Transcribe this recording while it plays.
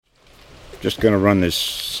Just going to run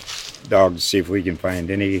this dog to see if we can find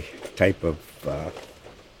any type of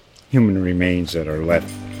human remains that are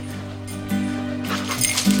left.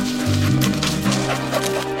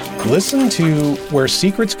 Listen to Where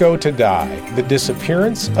Secrets Go to Die, The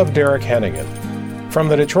Disappearance of Derek Hennigan. From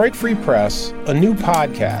the Detroit Free Press, a new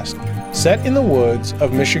podcast set in the woods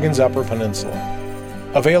of Michigan's Upper Peninsula.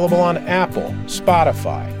 Available on Apple,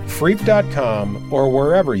 Spotify, Freep.com, or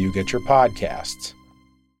wherever you get your podcasts.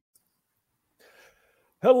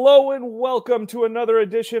 Hello and welcome to another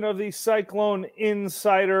edition of the Cyclone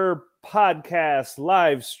Insider Podcast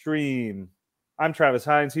live stream. I'm Travis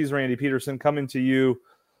Hines. He's Randy Peterson, coming to you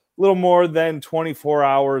a little more than 24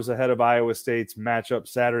 hours ahead of Iowa State's matchup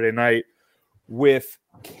Saturday night with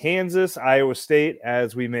Kansas. Iowa State,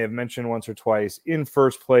 as we may have mentioned once or twice, in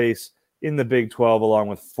first place in the Big 12, along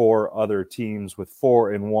with four other teams with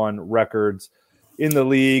 4-1 records in the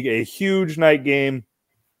league. A huge night game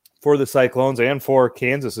for the Cyclones and for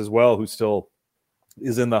Kansas as well, who still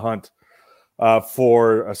is in the hunt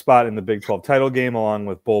for a spot in the Big 12 title game, along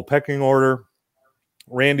with bowl pecking order.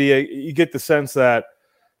 Randy, you get the sense that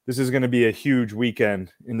this is going to be a huge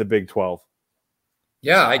weekend in the Big 12.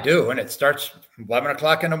 Yeah, I do. And it starts 11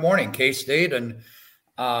 o'clock in the morning, K-State and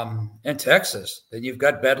Texas. Then you've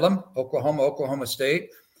got Bedlam, Oklahoma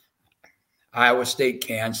State, Iowa State,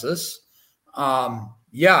 Kansas.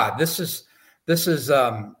 This is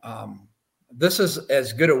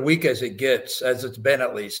as good a week as it gets, as it's been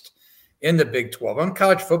at least in the Big 12. On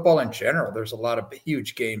college football in general, there's a lot of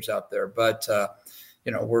huge games out there, but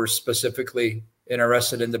we're specifically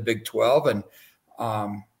interested in the Big 12, and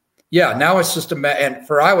now it's just and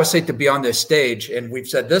for Iowa State to be on this stage, and we've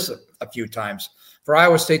said this a few times, for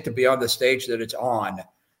Iowa State to be on the stage that it's on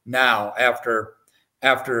now after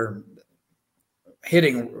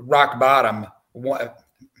hitting rock bottom,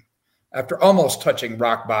 after almost touching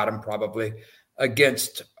rock bottom probably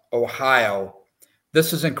against Ohio.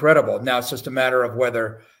 This is incredible. Now it's just a matter of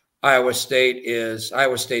whether Iowa State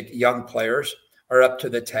young players are up to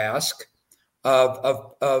the task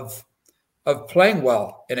of playing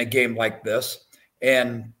well in a game like this.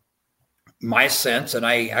 And my sense, and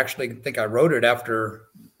I actually think I wrote it after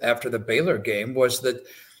the Baylor game, was that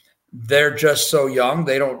they're just so young.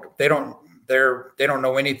 They don't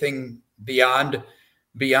know anything beyond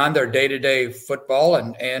their day-to-day football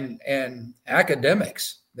and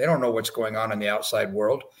academics. They don't know what's going on in the outside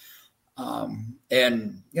world. I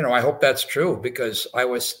hope that's true because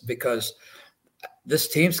this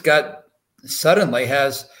team's suddenly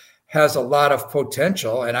has a lot of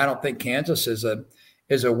potential. And I don't think Kansas is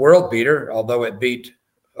a world beater, although it beat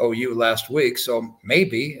OU last week. So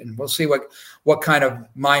maybe, and we'll see what kind of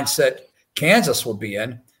mindset Kansas will be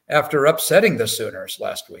in after upsetting the Sooners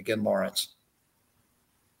last week in Lawrence.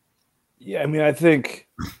 Yeah, I mean, I think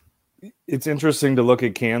it's interesting to look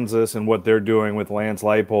at Kansas and what they're doing with Lance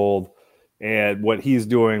Leipold and what he's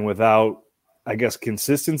doing without, I guess,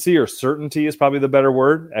 consistency or certainty is probably the better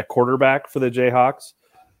word at quarterback for the Jayhawks.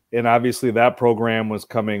 And obviously that program was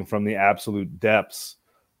coming from the absolute depths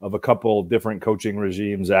of a couple different coaching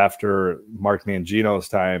regimes after Mark Mangino's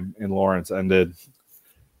time in Lawrence ended.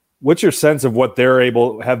 What's your sense of what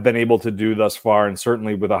have been able to do thus far, and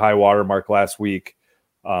certainly with a high water mark last week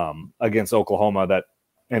against Oklahoma that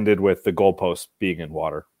ended with the goalpost being in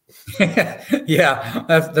water? Yeah,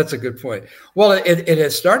 that's a good point. Well, it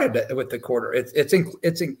has started with the quarter. It's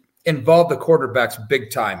involved the quarterbacks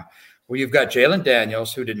big time. Well, you've got Jalen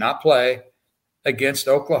Daniels, who did not play against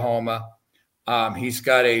Oklahoma. He's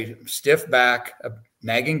got a stiff back, a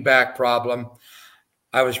nagging back problem.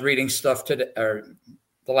 I was reading stuff today, or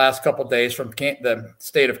the last couple of days, from the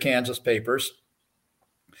state of Kansas papers,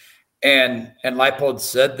 and Leipold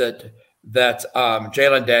said that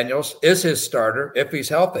Jalen Daniels is his starter if he's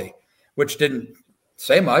healthy, which didn't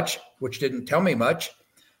say much, which didn't tell me much.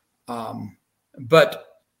 But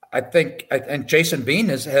I think, and Jason Bean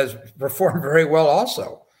has performed very well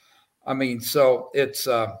also. I mean, so it's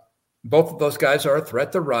both of those guys are a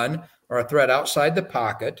threat to run or a threat outside the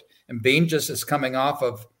pocket. And Bean just is coming off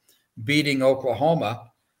of beating Oklahoma.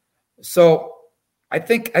 So I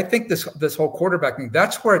think this whole quarterbacking,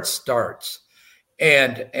 that's where it starts.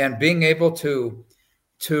 And being able to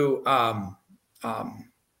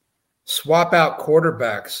swap out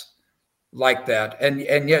quarterbacks like that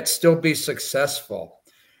and yet still be successful.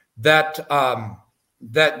 That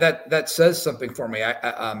says something for me.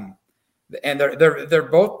 And they're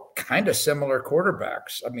both kind of similar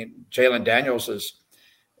quarterbacks. I mean, Jalen Daniels is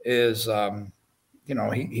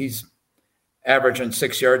he's averaging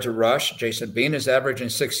 6 yards a rush. Jason Bean is averaging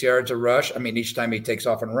 6 yards a rush. I mean, each time he takes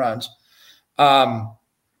off and runs.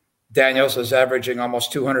 Daniels is averaging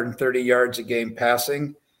almost 230 yards a game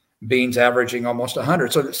passing. Bean's averaging almost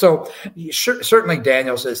 100. So certainly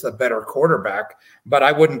Daniels is the better quarterback, but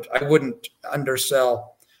I wouldn't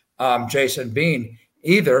undersell Jason Bean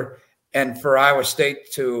either. And for Iowa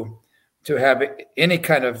State to have any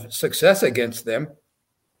kind of success against them,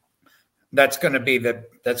 that's going to be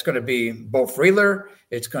Bo Freeler.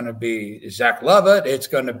 It's going to be Zach Lovett. It's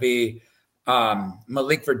going to be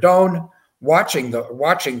Malik Verdone. Watching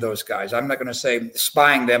those guys. I'm not going to say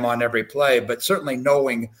spying them on every play, but certainly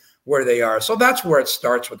knowing where they are. So that's where it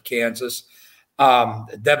starts with Kansas.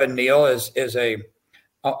 Devin Neal is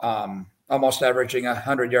almost averaging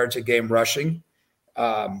 100 yards a game rushing,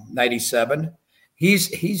 97.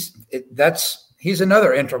 He's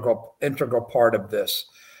another integral part of this.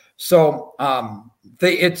 So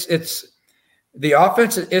the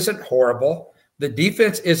offense isn't horrible. The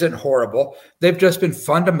defense isn't horrible. They've just been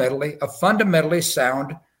a fundamentally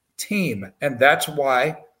sound team, and that's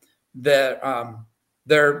why they've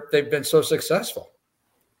been so successful.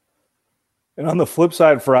 And on the flip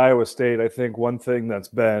side for Iowa State, I think one thing that's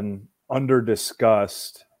been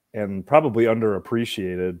under-discussed and probably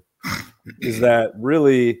underappreciated is that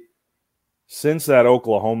really since that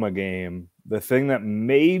Oklahoma game, the thing that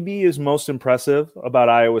maybe is most impressive about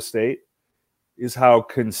Iowa State is how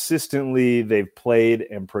consistently they've played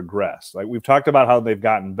and progressed. Like we've talked about how they've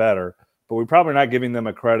gotten better, but we're probably not giving them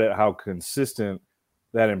a credit how consistent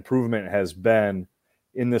that improvement has been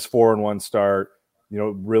in this 4-1 start,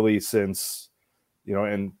 really since,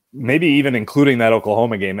 and maybe even including that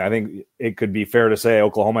Oklahoma game. I think it could be fair to say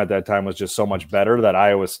Oklahoma at that time was just so much better that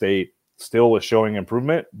Iowa State still was showing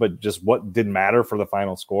improvement, but just what didn't matter for the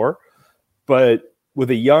final score. But with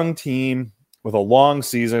a young team, with a long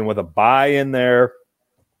season, with a bye in there,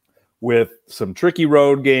 with some tricky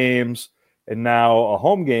road games, and now a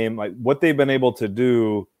home game, like what they've been able to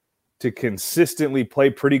do to consistently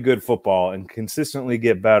play pretty good football and consistently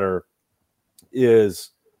get better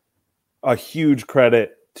is a huge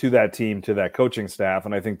credit to that team, to that coaching staff.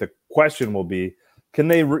 And I think the question will be, can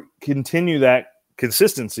they continue that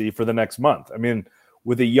consistency for the next month? I mean,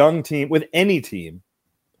 with a young team, with any team,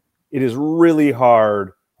 it is really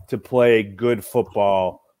hard to play good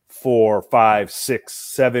football for 5, 6,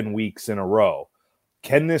 7 weeks in a row.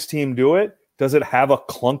 Can this team do it? Does it have a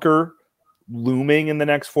clunker looming in the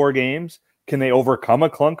next 4 games? Can they overcome a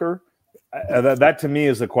clunker? That to me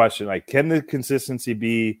is the question. Like, can the consistency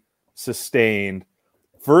be sustained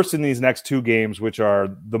first in these next 2 games, which are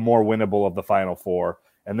the more winnable of the final 4,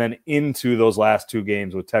 and then into those last 2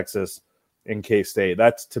 games with Texas and K-State?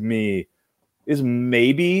 That's, to me, is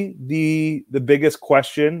maybe the biggest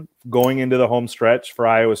question going into the home stretch for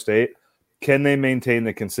Iowa State. Can they maintain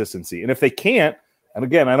the consistency? And if they can't, and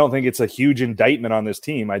again, I don't think it's a huge indictment on this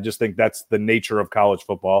team. I just think that's the nature of college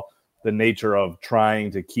football, the nature of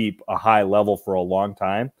trying to keep a high level for a long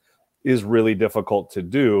time is really difficult to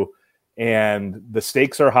do. And the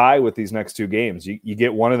stakes are high with these next 2 games. You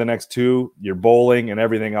get one of the next 2, you're bowling, and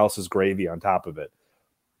everything else is gravy on top of it.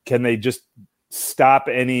 Can they just stop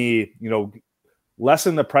any,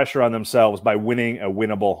 lessen the pressure on themselves by winning a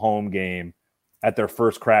winnable home game at their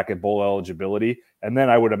first crack at bowl eligibility? And then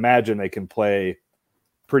I would imagine they can play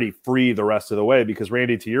pretty free the rest of the way, because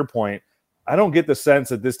Randy, to your point, I don't get the sense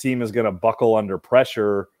that this team is going to buckle under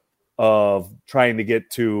pressure of trying to get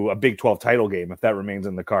to a Big 12 title game if that remains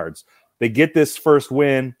in the cards. They get this first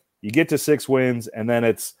win, you get to 6 wins, and then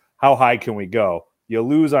it's how high can we go? You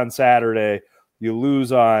lose on Saturday, you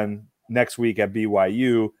lose on next week at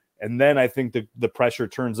BYU, and then I think the pressure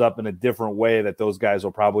turns up in a different way that those guys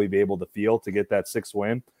will probably be able to feel to get that 6th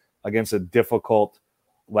win against a difficult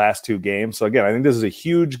last 2 games. So again, I think this is a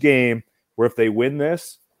huge game where if they win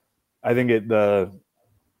this, I think the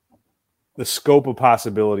scope of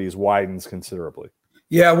possibilities widens considerably.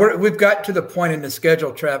 Yeah, we've got to the point in the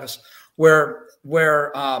schedule, Travis, where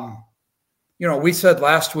we said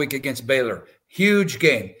last week against Baylor, huge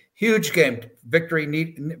game.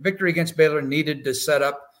 Victory against Baylor needed to set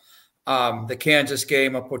up the Kansas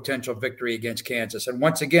game, a potential victory against Kansas. And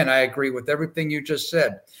once again, I agree with everything you just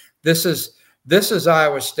said. This is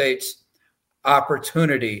Iowa State's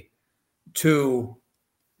opportunity to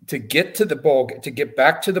get to the bowl, to get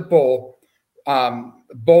back to the bowl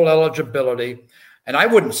eligibility. And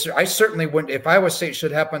I certainly wouldn't, if Iowa State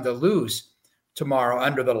should happen to lose tomorrow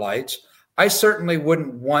under the lights, I certainly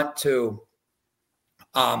wouldn't want to.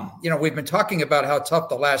 We've been talking about how tough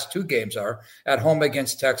the last 2 games are at home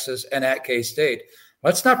against Texas and at K-State.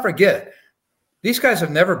 Let's not forget, these guys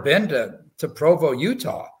have never been to Provo,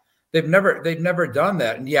 Utah. They've never done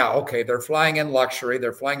that. And yeah, okay, they're flying in luxury,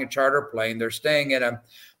 they're flying a charter plane, they're staying in a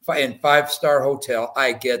 5-star hotel.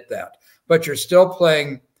 I get that, but you're still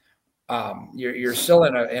playing. You're still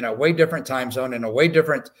in a way different time zone, in a way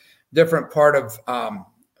different part of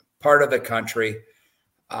the country.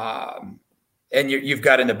 And you've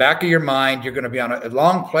got in the back of your mind, you're going to be on a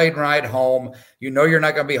long plane ride home. You're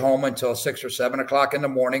not going to be home until 6 or 7 o'clock in the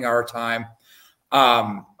morning, our time.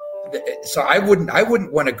 So I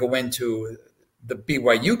wouldn't want to go into the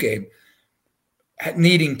BYU game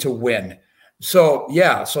needing to win. So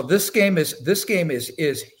yeah, so this game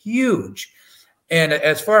is huge. And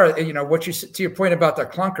as far as what you to your point about the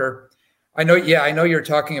clunker, I know you're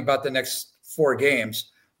talking about the next 4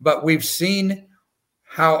 games, but we've seen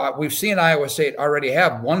Iowa State already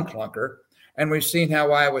have one clunker, and we've seen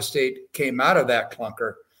how Iowa State came out of that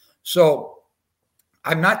clunker. So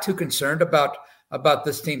I'm not too concerned about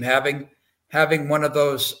this team having one of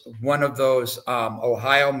those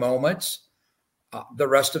Ohio moments the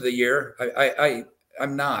rest of the year.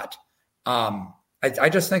 I'm not. I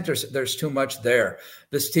just think there's too much there.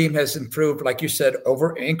 This team has improved, like you said,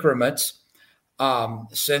 over increments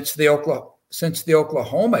since the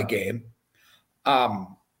Oklahoma game.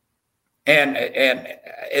 And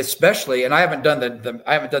especially, and I haven't done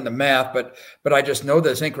the math, but I just know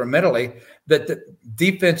this incrementally, that the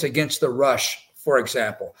defense against the rush, for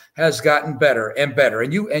example, has gotten better and better.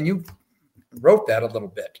 And you wrote that a little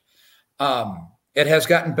bit. It has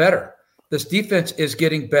gotten better. This defense is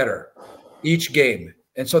getting better each game,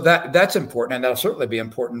 and so that's important, and that'll certainly be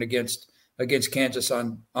important against Kansas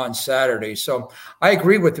on Saturday. So I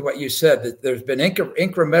agree with what you said, that there's been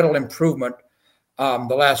incremental improvement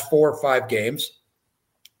the last 4 or 5 games,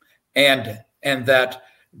 and that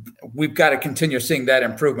we've got to continue seeing that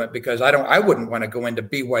improvement, because I wouldn't want to go into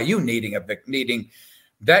BYU needing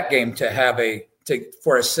that game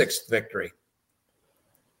for a 6th victory.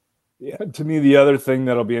 Yeah, to me, the other thing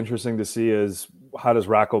that'll be interesting to see is how does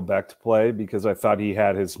Rocco Becht play, because I thought he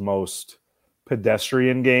had his most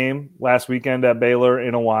pedestrian game last weekend at Baylor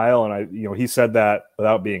in a while, and he said that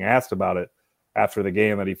without being asked about it after the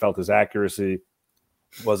game, that he felt his accuracy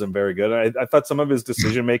wasn't very good. I thought some of his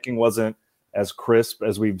decision making wasn't as crisp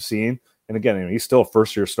as we've seen, and again, he's still a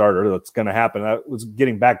first-year starter. That's going to happen. That was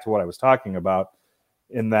getting back to what I was talking about,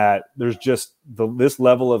 in that there's just this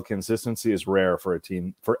level of consistency is rare for a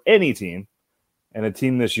team, for any team, and a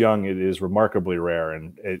team this young, it is remarkably rare,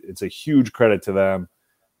 and it's a huge credit to them.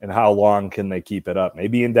 And how long can they keep it up?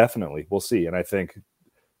 Maybe indefinitely. We'll see. And I think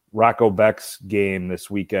Rocco Becht's game this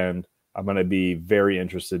weekend, I'm going to be very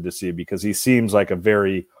interested to see, because he seems like a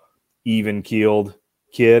very even-keeled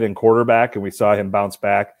kid and quarterback, and we saw him bounce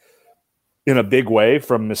back in a big way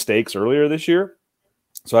from mistakes earlier this year.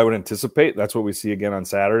 So I would anticipate that's what we see again on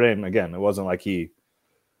Saturday. And again, it wasn't like he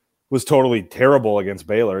was totally terrible against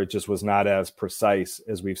Baylor. It just was not as precise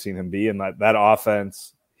as we've seen him be. And that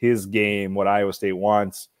offense, his game, what Iowa State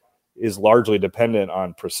wants, is largely dependent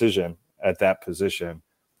on precision at that position.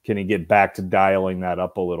 Can he get back to dialing that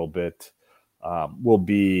up a little bit? Will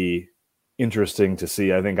be interesting to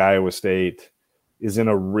see. I think Iowa State is in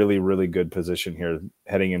a really, really good position here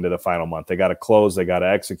heading into the final month. They got to close, they got to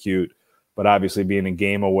execute, but obviously being a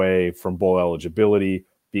game away from bowl eligibility,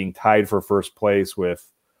 being tied for first place with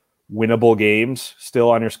winnable games still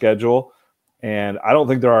on your schedule. And I don't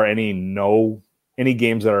think there are any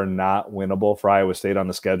games that are not winnable for Iowa State on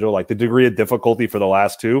the schedule. Like, the degree of difficulty for the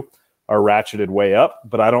last 2 are ratcheted way up,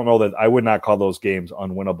 but I don't know that I would not call those games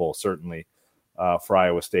unwinnable, certainly for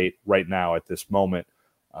Iowa State right now at this moment.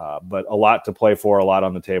 But a lot to play for, a lot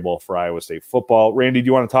on the table for Iowa State football. Randy, do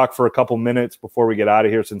you want to talk for a couple minutes before we get out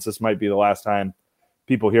of here, since this might be the last time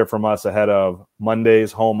people hear from us ahead of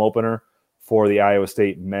Monday's home opener for the Iowa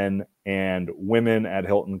State men and women at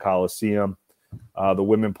Hilton Coliseum? The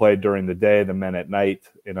women played during the day, the men at night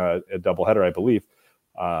in a doubleheader, I believe.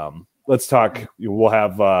 Let's talk. We'll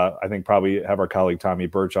have, I think, probably have our colleague Tommy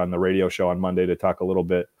Birch on the radio show on Monday to talk a little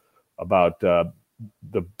bit about the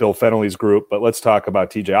Bill Fennelly's group. But let's talk about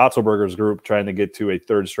TJ Otzelberger's group trying to get to a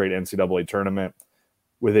 3rd straight NCAA tournament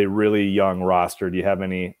with a really young roster. Do you have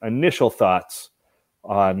any initial thoughts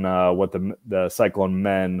on what the Cyclone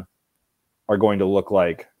men are going to look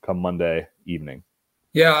like come Monday evening?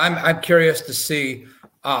 Yeah, I'm curious to see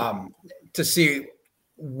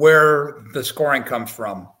where the scoring comes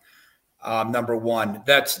from. Number one,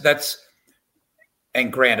 that's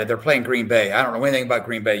and granted, they're playing Green Bay. I don't know anything about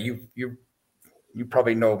Green Bay. You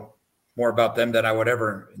probably know more about them than I would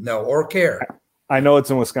ever know or care. I know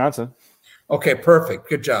it's in Wisconsin. Okay, perfect.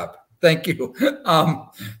 Good job. Thank you.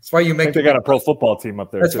 That's why you make. They got a pro football team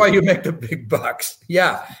up there. That's why you make the big bucks.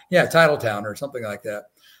 Yeah, Titletown or something like that.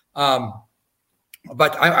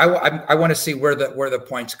 But I want to see where the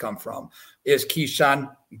points come from. Is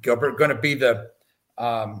Keyshawn Gilbert going to be the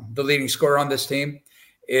leading scorer on this team?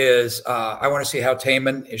 I want to see how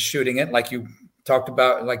Taman is shooting it, like you talked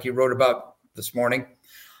about, like you wrote about this morning.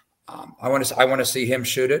 I want to see him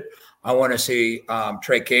shoot it. I want to see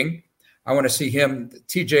Trey King. I want to see him.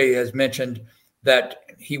 TJ has mentioned that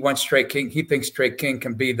he wants Trey King. He thinks Trey King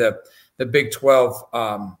can be the Big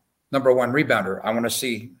 12 number one rebounder. I want to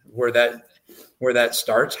see where that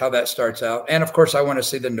starts, how that starts out. And of course, I want to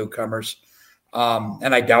see the newcomers.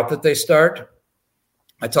 And I doubt that they start.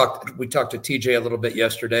 We talked to TJ a little bit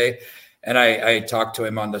yesterday, and I talked to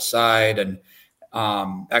him on the side, and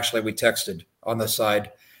actually we texted on the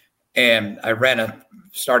side, and I ran a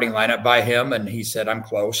starting lineup by him, and he said, I'm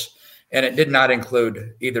close. And it did not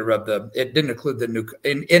include any of the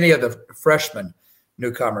freshman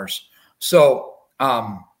newcomers. So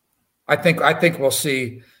I think we'll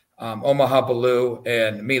see Omaha Baloo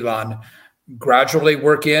and Milan gradually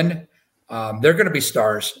work in. They're going to be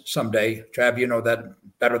stars someday. Trav, you know that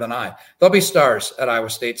better than I. They'll be stars at Iowa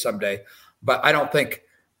State someday, but I don't think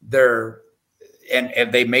they're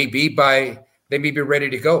and they may be ready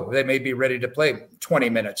to go. They may be ready to play 20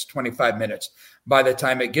 minutes, 25 minutes by the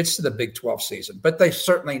time it gets to the Big 12 season. But they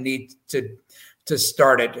certainly need to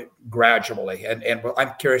start it gradually. And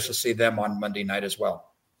I'm curious to see them on Monday night as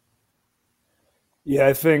well. Yeah,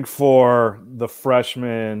 I think for the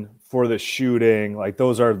freshmen, for the shooting, like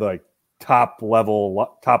those are like top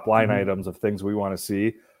line items of things we want to see.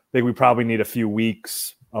 I think we probably need a few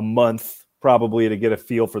weeks, a month probably to get a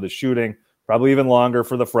feel for the shooting, probably even longer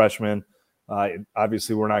for the freshmen.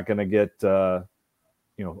 Obviously, we're not going to get a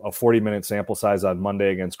 40-minute sample size on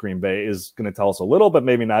Monday against Green Bay is going to tell us a little, but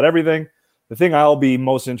maybe not everything. The thing I'll be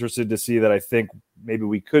most interested to see that I think maybe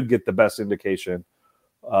we could get the best indication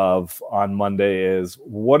of on Monday is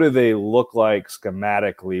what do they look like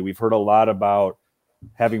schematically? We've heard a lot about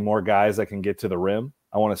having more guys that can get to the rim.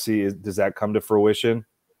 I want to see, does that come to fruition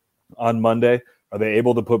on Monday? Are they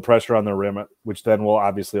able to put pressure on the rim, which then will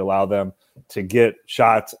obviously allow them to get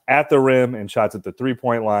shots at the rim and shots at the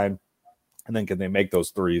three-point line? And then can they make those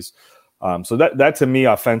threes? So that to me,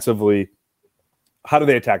 offensively, how do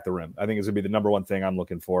they attack the rim? I think is going to be the number one thing I'm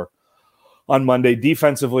looking for on Monday.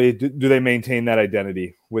 Defensively, do they maintain that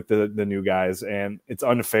identity with the new guys? And it's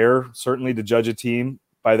unfair, certainly, to judge a team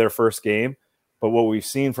by their first game. But what we've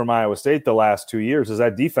seen from Iowa State the last 2 years is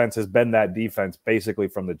that defense has been that defense basically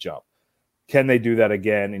from the jump. Can they do that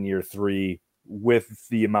again in year 3 with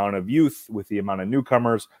the amount of youth, with the amount of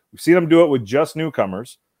newcomers? We've seen them do it with just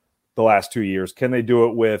newcomers the last 2 years. Can they do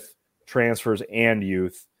it with transfers and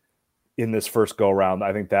youth in this first go-round?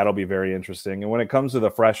 I think that'll be very interesting. And when it comes to the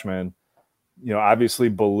freshmen, obviously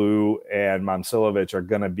Baloo and Momcilovic are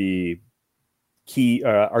going to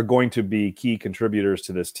be key contributors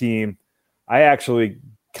to this team. I actually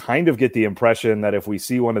kind of get the impression that if we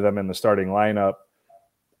see one of them in the starting lineup,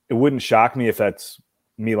 it wouldn't shock me if that's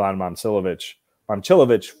Milan Momcilovic.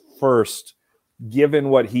 Momcilovic first, given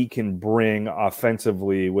what he can bring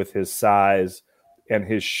offensively with his size and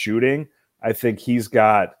his shooting, I think he's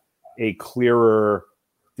got a clearer,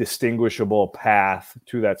 distinguishable path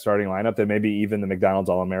to that starting lineup than maybe even the McDonald's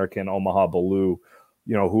All-American Omaha Baloo,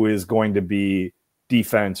 who is going to be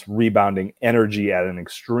defense, rebounding, energy at an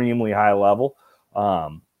extremely high level,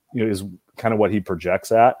 is kind of what he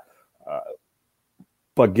projects at.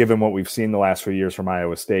 But given what we've seen the last few years from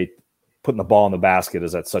Iowa State, putting the ball in the basket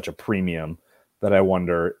is at such a premium that I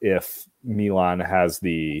wonder if Milan has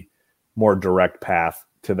the more direct path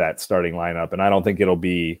to that starting lineup. And I don't think it'll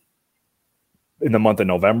be in the month of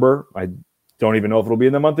November. I don't even know if it'll be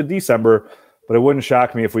in the month of December, but it wouldn't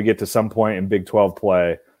shock me if we get to some point in Big 12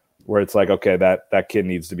 play where it's like, okay, that kid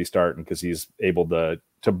needs to be starting because he's able to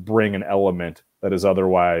bring an element that is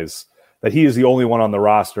otherwise – that he is the only one on the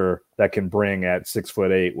roster that can bring at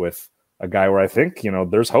 6'8" with a guy where I think,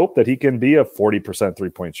 there's hope that he can be a 40%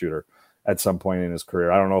 three-point shooter at some point in his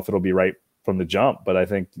career. I don't know if it'll be right from the jump, but I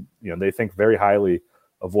think, they think very highly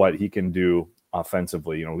of what he can do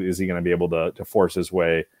offensively. Is he going to be able to force his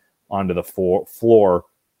way onto the floor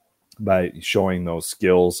by showing those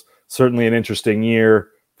skills? Certainly an interesting year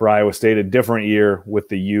for Iowa State, a different year with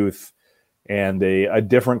the youth, and a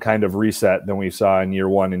different kind of reset than we saw in year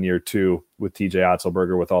 1 and year 2 with TJ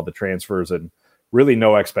Otzelberger with all the transfers and really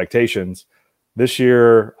no expectations. This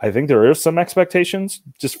year, I think there is some expectations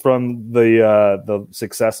just from the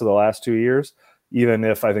success of the last 2 years, even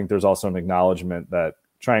if I think there's also an acknowledgement that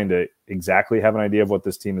trying to exactly have an idea of what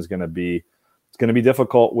this team is going to be, it's going to be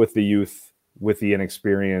difficult with the youth, with the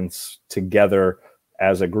inexperience together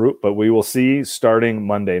as a group, but we will see starting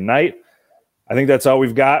Monday night. I think that's all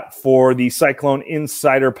we've got for the Cyclone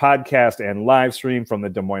Insider podcast and live stream from the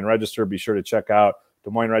Des Moines Register. Be sure to check out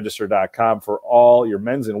DesMoinesRegister.com for all your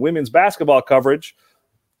men's and women's basketball coverage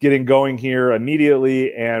getting going here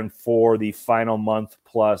immediately and for the final month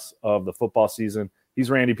plus of the football season. He's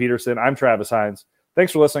Randy Peterson. I'm Travis Hines.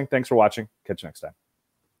 Thanks for listening. Thanks for watching. Catch you next time.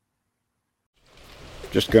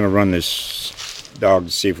 Just going to run this dog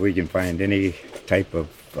to see if we can find any type of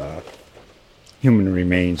human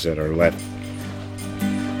remains that are left.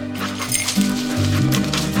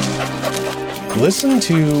 Listen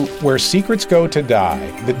to Where Secrets Go to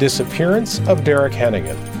Die, The Disappearance of Derek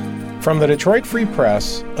Hennigan. From the Detroit Free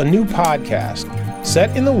Press, a new podcast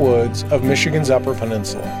set in the woods of Michigan's Upper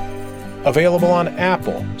Peninsula. Available on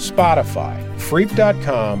Apple, Spotify,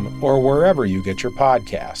 Freep.com, or wherever you get your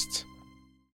podcasts.